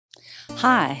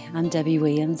Hi, I'm Debbie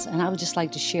Williams, and I would just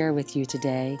like to share with you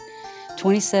today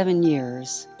 27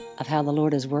 years of how the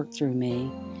Lord has worked through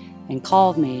me and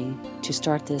called me to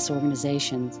start this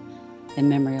organization in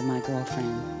memory of my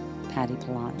girlfriend, PATTY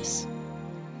Pollatos.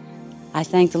 I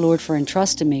thank the Lord for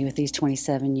entrusting me with these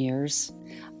 27 years.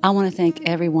 I want to thank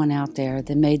everyone out there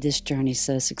that made this journey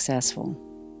so successful,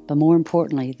 but more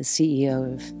importantly, the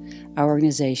CEO of our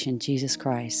organization, Jesus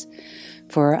Christ,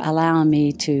 for allowing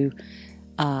me to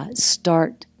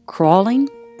start crawling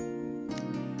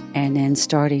and then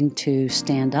starting to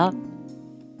stand up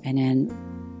and then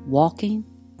walking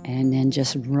and then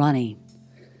just running.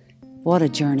 What a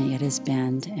journey it has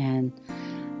been, and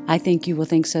I think you will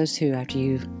think so too after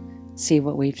you see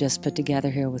what we've just put together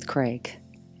here with Craig,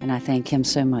 and I thank him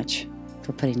so much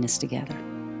for putting this together.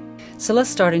 So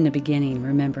let's start in the beginning,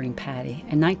 remembering PATTY.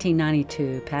 In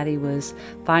 1992, PATTY was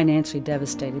financially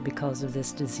devastated because of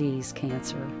this disease,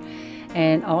 cancer.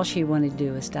 And all she wanted to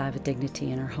do was die with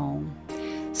dignity in her home.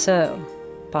 So,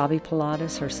 Bobby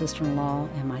Pollatos, her sister-in-law,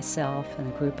 and myself,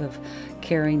 and a group of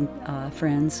caring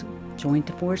friends joined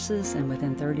forces, and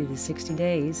within 30 to 60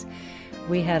 days,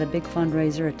 we had a big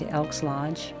fundraiser at the Elks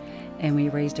Lodge, and we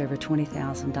raised over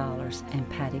 $20,000, and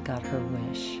PATTY got her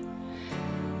wish.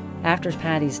 After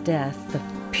PATTY's death, the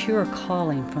pure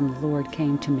calling from the Lord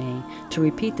came to me to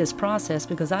repeat this process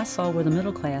because I saw where the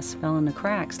middle class fell in the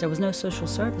cracks. There was no social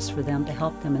service for them to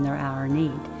help them in their hour of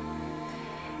need.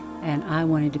 And I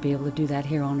wanted to be able to do that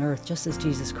here on earth, just as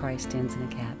Jesus Christ stands in a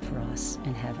gap for us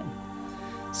in heaven.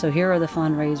 So here are the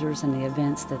fundraisers and the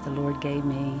events that the Lord gave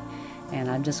me, and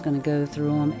I'm just going to go through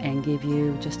them and give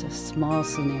you just a small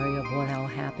scenario of what all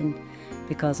happened,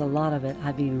 because a lot of it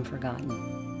I've even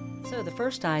forgotten. So the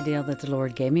first idea that the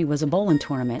Lord gave me was a bowling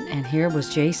tournament, and here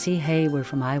was J.C. Hayward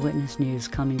from Eyewitness News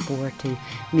coming forward to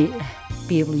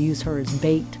be able to use her as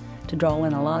bait to draw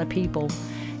in a lot of people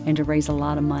and to raise a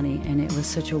lot of money. And it was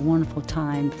such a wonderful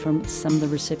time. From some of the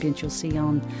recipients you'll see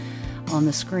on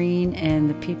the screen, and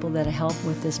the people that helped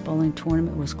with this bowling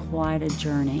tournament, was quite a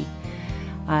journey.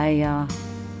 I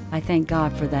thank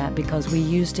God for that, because we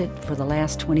used it for the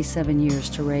last 27 years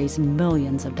to raise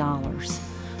millions of dollars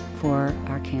for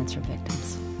our cancer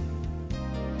victims.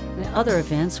 And other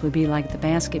events would be like the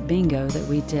basket bingo that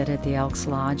we did at the Elks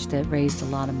Lodge that raised a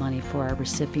lot of money for our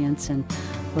recipients and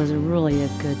was really a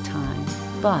good time.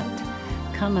 But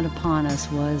coming upon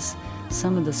us was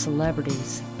some of the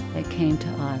celebrities that came to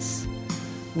us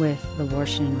with the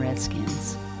Washington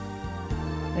Redskins.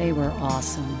 They were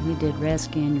awesome. We did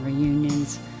Redskin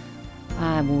reunions.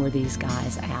 I wore these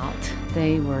guys out.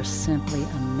 They were simply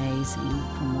amazing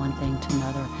from one thing to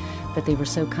another. But they were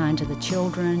so kind to the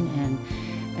children,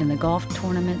 and the golf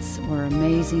tournaments were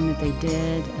amazing that they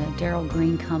did. Darrell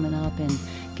Green coming up and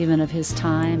giving of his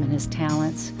time and his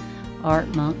talents. Art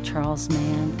Monk, Charles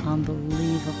Mann,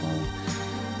 unbelievable.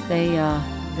 They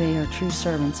are true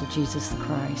servants of Jesus the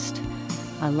Christ.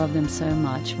 I love them so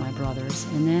much, my brothers.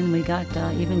 And then we got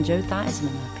even Joe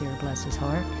Theismann up here, bless his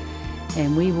heart.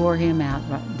 And we wore him out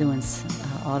doing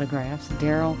autographs.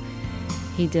 Darrell,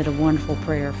 he did a wonderful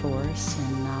prayer for us.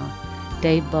 And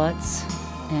Dave Butz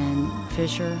and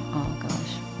Fisher, oh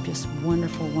gosh, just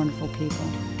wonderful, wonderful people.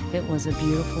 It was a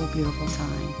beautiful, beautiful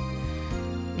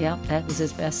time. Yep, that was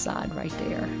his best side right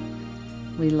there.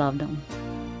 We loved him.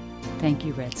 Thank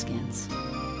you, Redskins.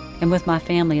 And with my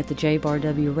family at the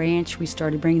J.W. Ranch, we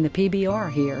started bringing the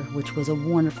PBR here, which was a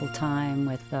wonderful time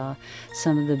with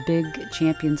some of the big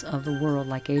champions of the world,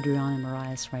 like Adriana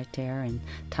Marias right there and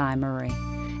Ty Murray.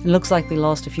 It looks like we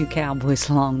lost a few cowboys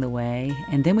along the way.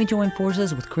 And then we joined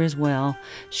forces with Criswell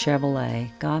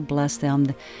Chevrolet. God bless them.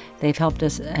 They've helped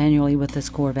us annually with this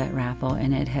Corvette raffle,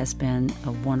 and it has been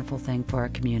a wonderful thing for our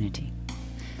community.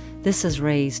 This has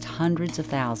raised hundreds of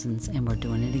thousands, and we're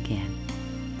doing it again.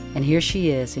 And here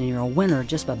she is, and you're a winner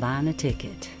just by buying a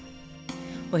ticket.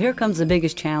 Well, here comes the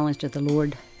biggest challenge that the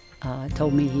Lord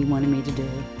told me He wanted me to do.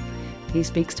 He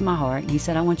speaks to my heart, and He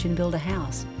said, I want you to build a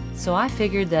house. So I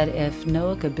figured that if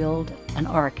Noah could build an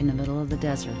ark in the middle of the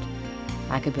desert,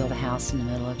 I could build a house in the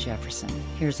middle of Jefferson.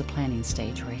 Here's the planning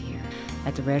stage right here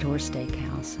at the Red Horse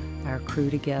Steakhouse, our crew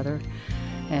together.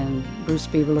 And Bruce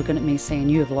Beaver looking at me saying,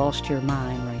 you have lost your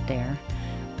mind right there.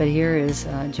 But here is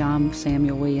John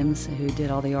Samuel Williams, who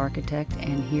did all the architect,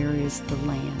 and here is the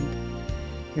land.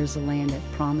 Here's the land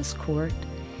at Promise Court.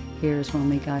 Here's when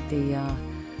we got the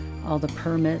all the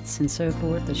permits and so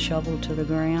forth, the shovel to the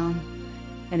ground.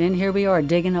 And then here we are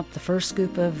digging up the first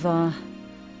scoop of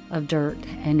dirt,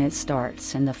 and it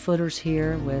starts. And the footers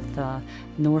here with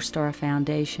North Star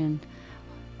Foundation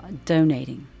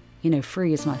donating. You know,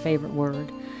 free is my favorite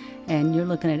word. And you're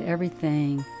looking at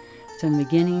everything from the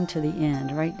beginning to the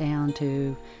end, right down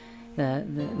to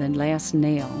the last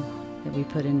nail that we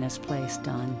put in this place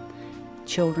done.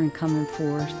 Children coming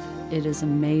forth. It is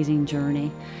an amazing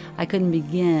journey. I couldn't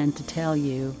begin to tell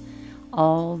you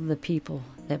all the people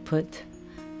that put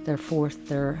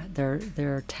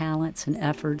their talents and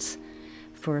efforts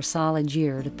for a solid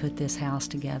year to put this house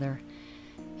together.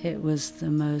 It was the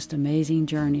most amazing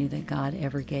journey that God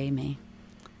ever gave me.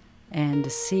 And to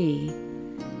see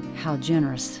how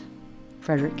generous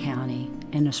Frederick County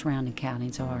and the surrounding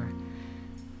counties are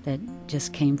that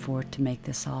just came forth to make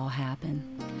this all happen.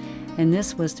 And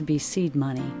this was to be seed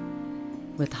money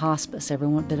with hospice. Every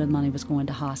bit of money was going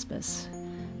to hospice.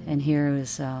 And here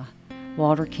is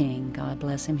Walter King, God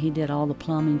bless him. He did all the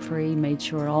plumbing free, made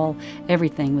sure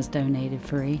everything was donated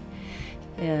free.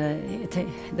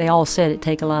 They all said it'd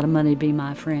take a lot of money to be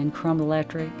my friend. Crum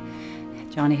Electric.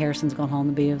 Johnny Harrison's gone home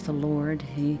to be with the Lord.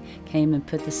 He came and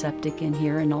put the septic in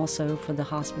here, and also for the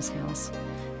hospice house.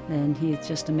 And it's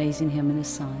just amazing, him and his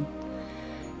son.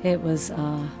 It was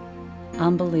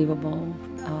unbelievable.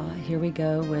 Here we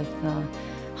go with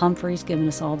Humphreys giving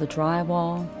us all the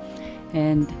drywall,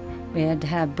 and we had to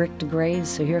have brick to grade,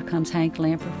 so here comes Hank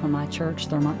Lamper from my church,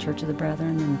 Thurmont Church of the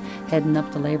Brethren, and heading up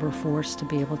the labor force to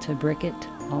be able to brick it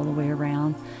all the way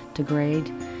around to grade.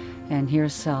 And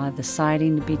here's the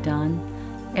siding to be done.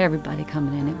 Everybody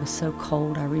coming in. It was so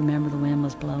cold. I remember the wind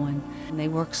was blowing. And they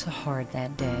worked so hard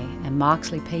that day. And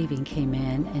Moseley Paving came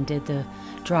in and did the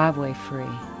driveway free.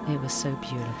 It was so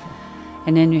beautiful.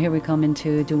 And then here we come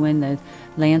into doing the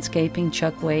landscaping.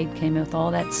 Chuck Wade came in with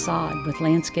all that sod with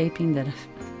landscaping that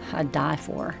I'd die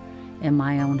for in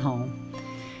my own home.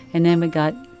 And then we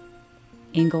got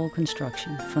Ingold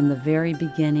Construction from the very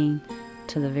beginning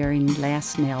to the very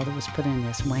last nail that was put in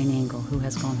this. Wayne Ingle, who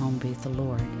has gone home to be with the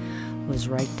Lord, was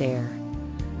right there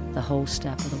the whole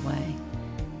step of the way.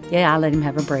 Yeah, I let him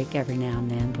have a break every now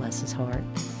and then, bless his heart.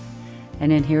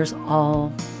 And then here's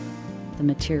all the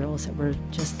materials that were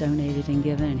just donated and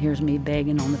given, and here's me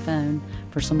begging on the phone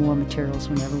for some more materials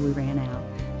whenever we ran out.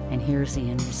 And here's the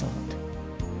end result.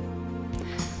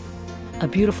 A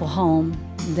beautiful home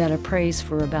that appraised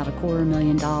for about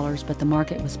 $250,000, but the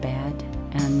market was bad,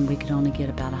 and we could only get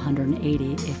about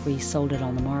 $180 if we sold it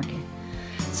on the market.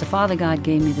 So Father God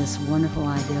gave me this wonderful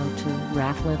idea to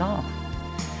raffle it off.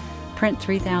 Print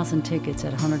 3,000 tickets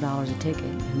at $100 a ticket,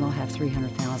 and we'll have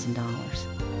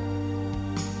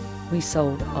 $300,000. We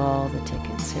sold all the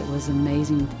tickets. It was an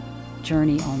amazing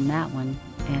journey on that one,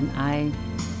 and I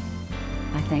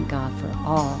thank God for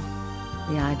all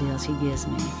the ideas He gives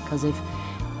me, because if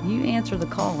you answer the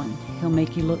calling, He'll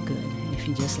make you look good if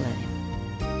you just let Him.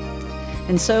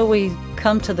 And so we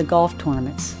come to the golf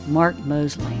tournaments. Mark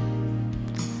Moseley,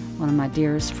 one of my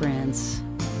dearest friends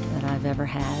that I've ever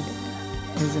had.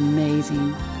 It is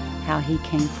amazing how he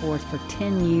came forth for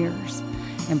 10 years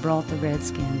and brought the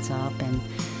Redskins up,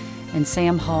 and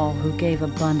Sam Hall, who gave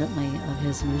abundantly of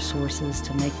his resources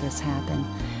to make this happen,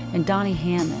 and Donnie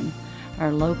Hammond,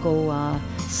 our local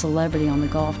celebrity on the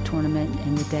golf tournament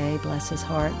in the day, bless his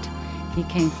heart. He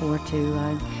came forth to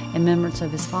in remembrance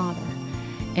of his father.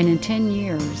 And in 10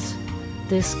 years,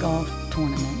 this golf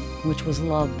tournament, which was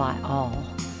loved by all,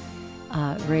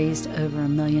 raised over $1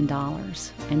 million.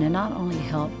 And it not only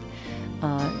helped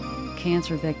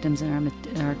cancer victims in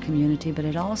our community, but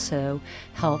it also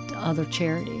helped other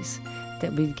charities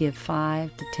that we'd give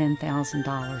 $5,000 to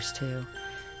 $10,000 to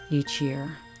each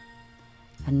year.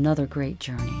 Another great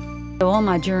journey. So on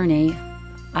my journey,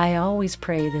 I always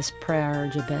pray this prayer,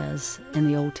 Jabez, in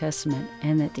the Old Testament,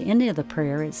 and at the end of the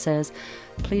prayer it says,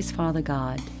 "Please, Father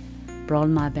God,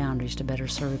 broaden my boundaries to better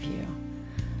serve you."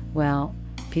 Well,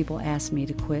 people ask me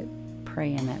to quit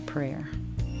praying that prayer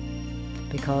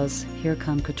because here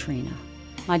come Katrina.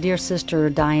 My dear sister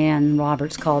Diane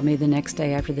Roberts called me the next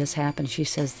day after this happened. She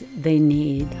says they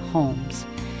need homes.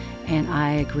 And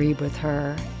I agreed with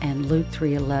her, and Luke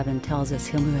 3:11 tells us,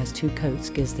 "Him who has two coats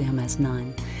gives to him as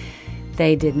none."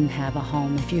 They didn't have a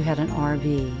home. If you had an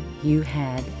RV, you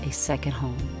had a second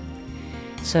home.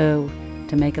 So,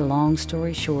 to make a long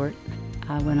story short,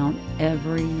 I went on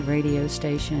every radio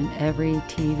station, every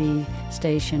TV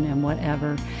station, and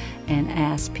whatever, and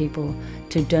asked people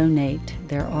to donate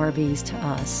their RVs to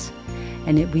us.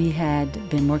 And we had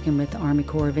been working with the Army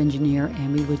Corps of Engineers,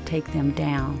 and we would take them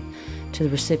down to the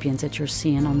recipients that you're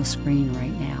seeing on the screen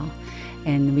right now,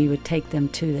 and we would take them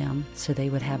to them so they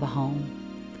would have a home.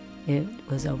 It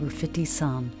was over 50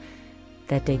 some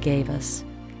that they gave us,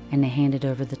 and they handed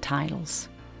over the titles,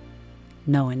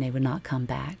 knowing they would not come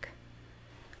back.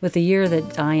 With the year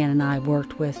that Diane and I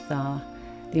worked with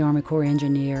the Army Corps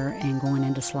Engineer and going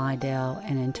into Slidell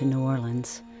and into New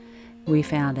Orleans, we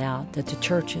found out that the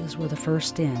churches were the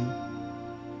first in,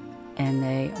 and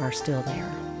they are still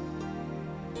there.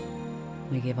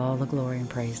 We give all the glory and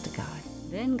praise to God.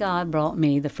 Then God brought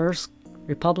me the first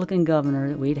Republican governor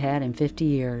that we'd had in 50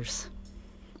 years,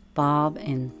 Bob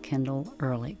and Kendall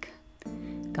Ehrlich.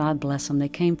 God bless them. They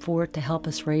came forward to help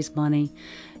us raise money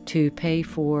to pay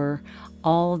for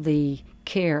all the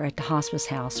care at the hospice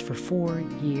house for 4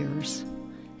 years.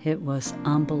 It was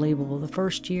unbelievable. The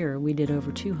first year we did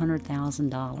over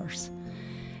 $200,000.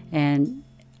 And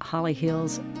Holly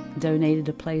Hills donated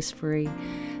a place free.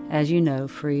 As you know,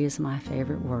 free is my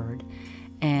favorite word.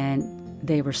 And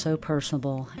they were so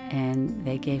personable, and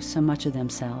they gave so much of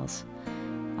themselves.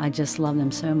 I just love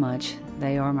them so much.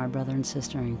 They are my brother and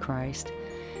sister in Christ,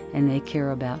 and they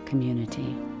care about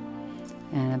community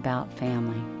and about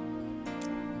family.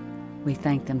 We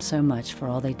thank them so much for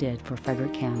all they did for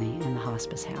Frederick County and the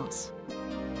hospice house.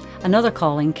 Another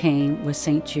calling came with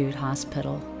St. Jude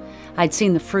Hospital. I'd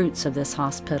seen the fruits of this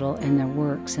hospital and their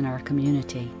works in our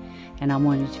community, and I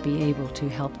wanted to be able to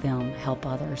help them help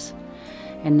others.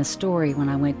 And the story, when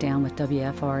I went down with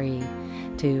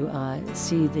WFRE to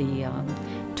see the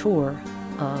tour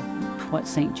of what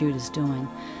St. Jude is doing,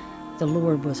 the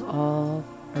Lord was all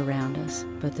around us,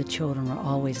 but the children were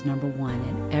always number one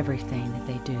in everything that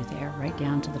they do there, right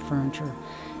down to the furniture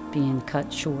being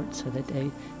cut short so that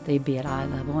they'd be at eye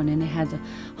level. And then they had the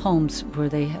homes where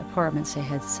apartments they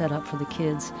had set up for the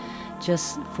kids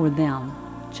just for them.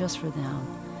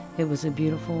 It was a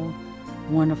beautiful,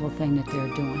 wonderful thing that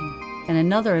they're doing. And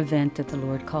another event that the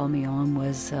Lord called me on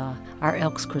was our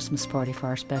Elks Christmas party for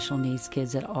our special needs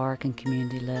kids at ARC and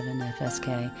Community Live in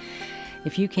FSK.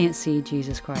 If you can't see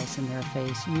Jesus Christ in their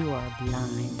face, you are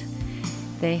blind.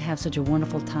 They have such a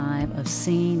wonderful time of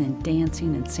singing and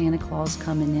dancing, and Santa Claus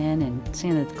coming in, and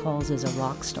Santa Claus is a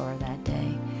rock star that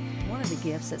day. One of the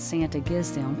gifts that Santa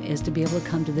gives them is to be able to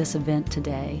come to this event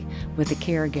today with a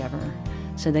caregiver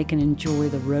so they can enjoy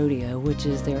the rodeo, which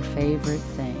is their favorite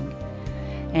thing.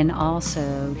 And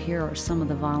also, here are some of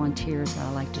the volunteers that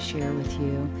I like to share with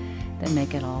you that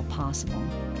make it all possible.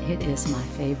 It is my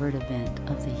favorite event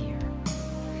of the year.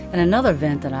 And another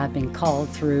event that I've been called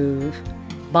through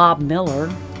Bob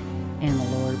Miller and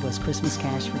the Lord was Christmas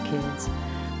Cash for Kids.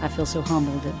 I feel so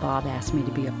humbled that Bob asked me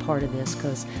to be a part of this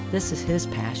because this is his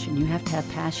passion. You have to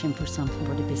have passion for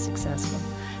something to be successful.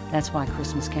 That's why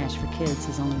Christmas Cash for Kids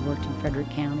has only worked in Frederick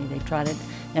County. They've tried it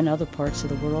in other parts of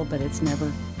the world, but it's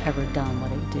never, ever done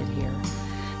what it did here.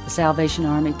 The Salvation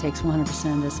Army takes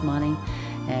 100% of this money,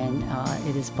 and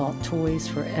it has bought toys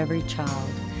for every child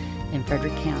in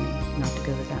Frederick County not to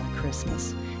go without a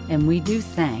Christmas. And we do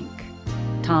thank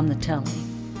Tom Natelli,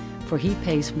 for he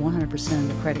pays 100% of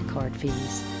the credit card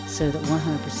fees so that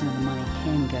 100% of the money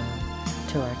can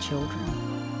go to our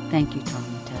children. Thank you, Tom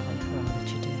Natelli, for all that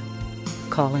you do.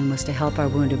 Calling was to help our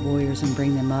wounded warriors and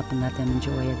bring them up and let them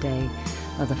enjoy a day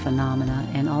of the phenomena,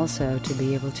 and also to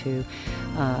be able to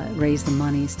raise the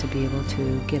monies to be able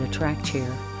to get a track chair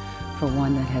for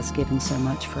one that has given so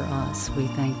much for us. We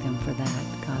thank them for that.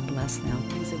 God bless them.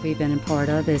 Things that we've been a part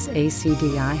of is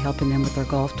ACDI, helping them with their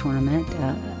golf tournament.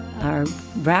 Our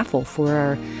raffle for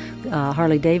our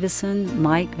Harley Davidson,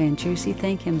 Mike Van Trucy,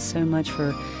 thank him so much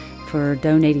for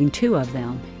donating 2 of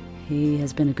them. He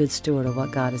has been a good steward of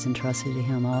what God has entrusted to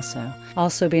him also.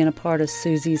 Also being a part of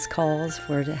Susie's calls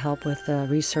to help with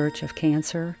research of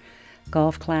cancer.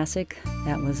 Golf Classic,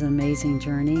 that was an amazing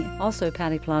journey. Also,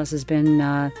 PATTY Pollatos has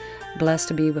been blessed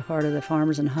to be a part of the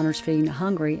Farmers and Hunters Feeding the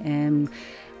Hungry, and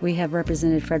we have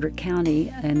represented Frederick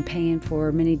County and paying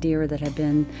for many deer that have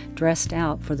been dressed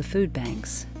out for the food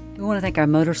banks. We want to thank our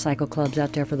motorcycle clubs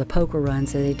out there for the poker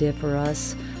runs that they did for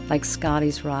us, like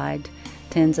Scotty's Ride.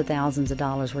 Tens of thousands of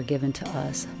dollars were given to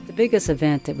us. The biggest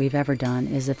event that we've ever done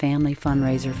is the Family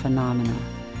Fundraiser FUNomenon.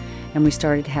 And we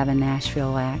started having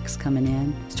Nashville acts coming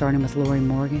in, starting with Lori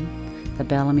Morgan, the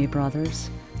Bellamy Brothers,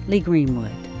 Lee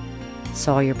Greenwood,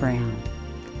 Sawyer Brown,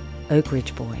 Oak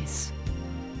Ridge Boys,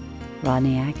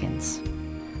 Rodney Atkins,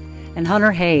 and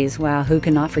Hunter Hayes. Wow, who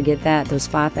cannot forget that? Those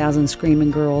 5,000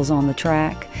 screaming girls on the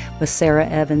track with Sarah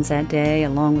Evans that day,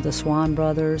 along with the Swan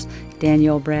Brothers,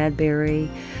 Danielle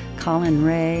Bradbury, Colin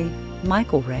Ray,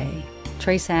 Michael Ray,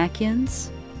 Trace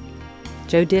Atkins,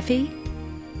 Joe Diffie,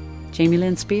 Jamie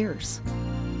Lynn Spears,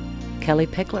 Kelly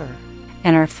Pickler,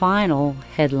 and our final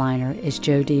headliner is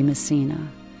Jodi Messina.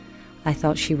 I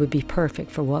thought she would be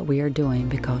perfect for what we are doing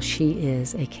because she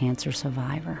is a cancer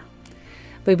survivor.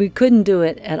 But we couldn't do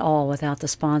it at all without the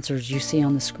sponsors you see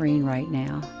on the screen right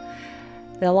now.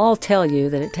 They'll all tell you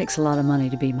that it takes a lot of money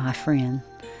to be my friend,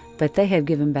 but they have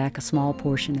given back a small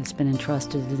portion that's been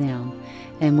entrusted to them,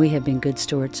 and we have been good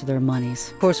stewards of their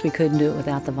monies. Of course, we couldn't do it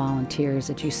without the volunteers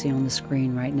that you see on the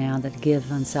screen right now that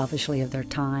give unselfishly of their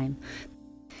time.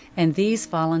 And these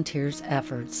volunteers'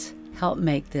 efforts help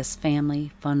make this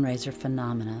family fundraiser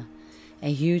phenomena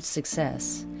a huge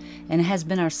success, and it has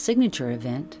been our signature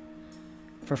event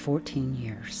for 14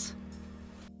 years.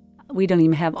 We don't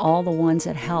even have all the ones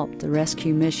that helped the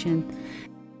rescue mission.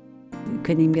 We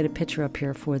couldn't even get a picture up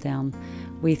here for them.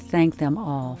 We thank them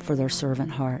all for their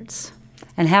servant hearts.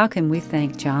 And how can we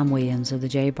thank John Williams of the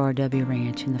JBarW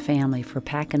Ranch and the family for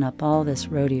packing up all this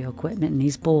rodeo equipment and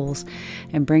these bulls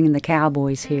and bringing the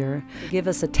cowboys here to give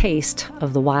us a taste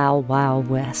of the wild, wild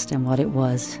West and what it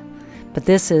was. But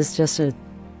this is just a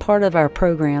part of our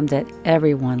program that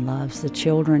everyone loves, the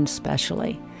children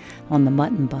especially, on the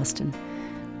mutton busting.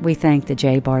 We thank the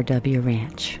JBarW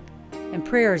Ranch. And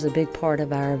prayer is a big part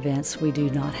of our events. We do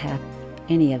not have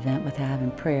any event without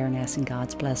having prayer and asking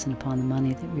God's blessing upon the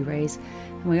money that we raise.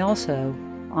 And we also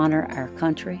honor our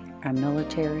country, our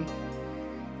military,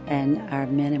 and our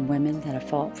men and women that have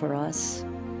fought for us,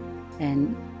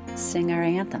 and sing our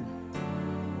anthem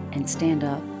and stand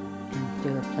up and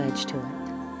do a pledge to it.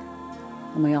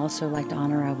 And we also like to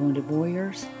honor our wounded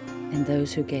warriors and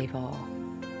those who gave all.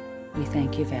 We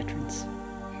thank you, veterans.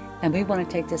 And we want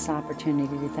to take this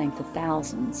opportunity to thank the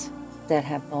thousands that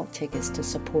have bought tickets to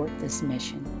support this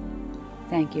mission.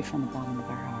 Thank you from the bottom of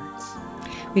our hearts.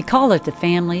 We call it the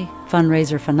Family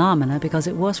Fundraiser Phenomena because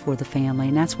it was for the family,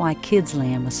 and that's why Kids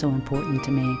Land was so important to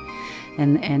me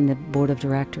and the board of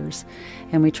directors.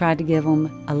 And we tried to give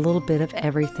them a little bit of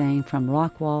everything, from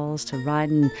rock walls to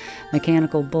riding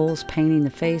mechanical bulls, painting the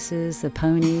faces, the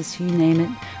ponies, you name it.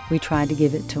 We tried to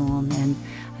give it to them, and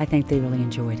I think they really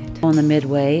enjoyed it. On the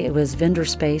midway, it was vendor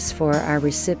space for our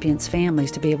recipients'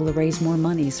 families to be able to raise more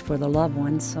monies for the loved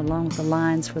ones, along with the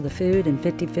lines for the food and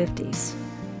 50/50s.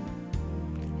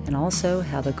 And also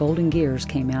how the Golden Gears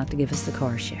came out to give us the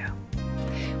car show.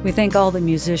 We thank all the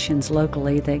musicians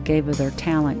locally that gave of their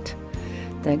talent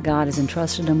that God has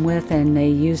entrusted them with, and they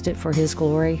used it for His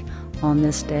glory on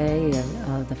this day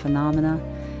of the phenomena.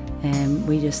 And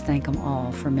we just thank them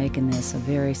all for making this a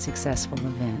very successful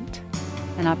event.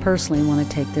 And I personally want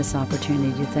to take this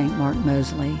opportunity to thank Mark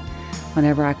Moseley.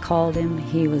 Whenever I called him,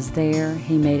 he was there,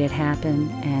 he made it happen,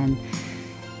 and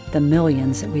the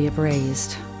millions that we have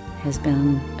raised has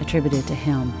been attributed to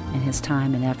him and his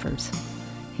time and efforts.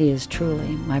 He is truly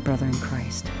my brother in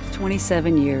Christ.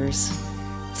 27 years.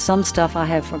 Some stuff I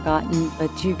have forgotten,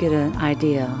 but you get an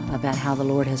idea about how the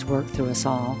Lord has worked through us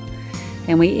all.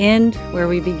 And we end where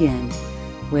we begin,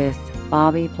 with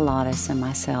Bobby Pollatos and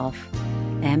myself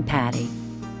and Patty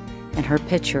and her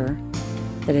picture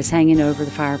that is hanging over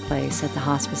the fireplace at the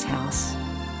hospice house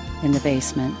in the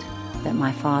basement that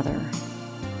my father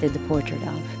did the portrait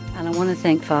of. And I want to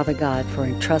thank Father God for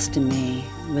entrusting me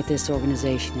with this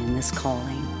organization and this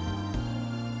calling.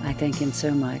 I thank Him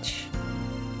so much,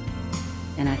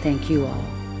 and I thank you all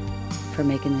for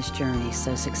making this journey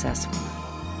so successful.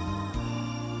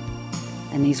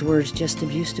 And these words just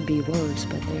used to be words,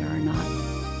 but they are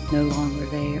not. No longer,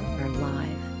 they are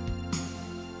alive.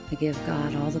 I give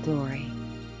God all the glory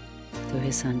through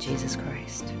His Son, Jesus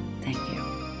Christ. Thank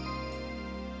you.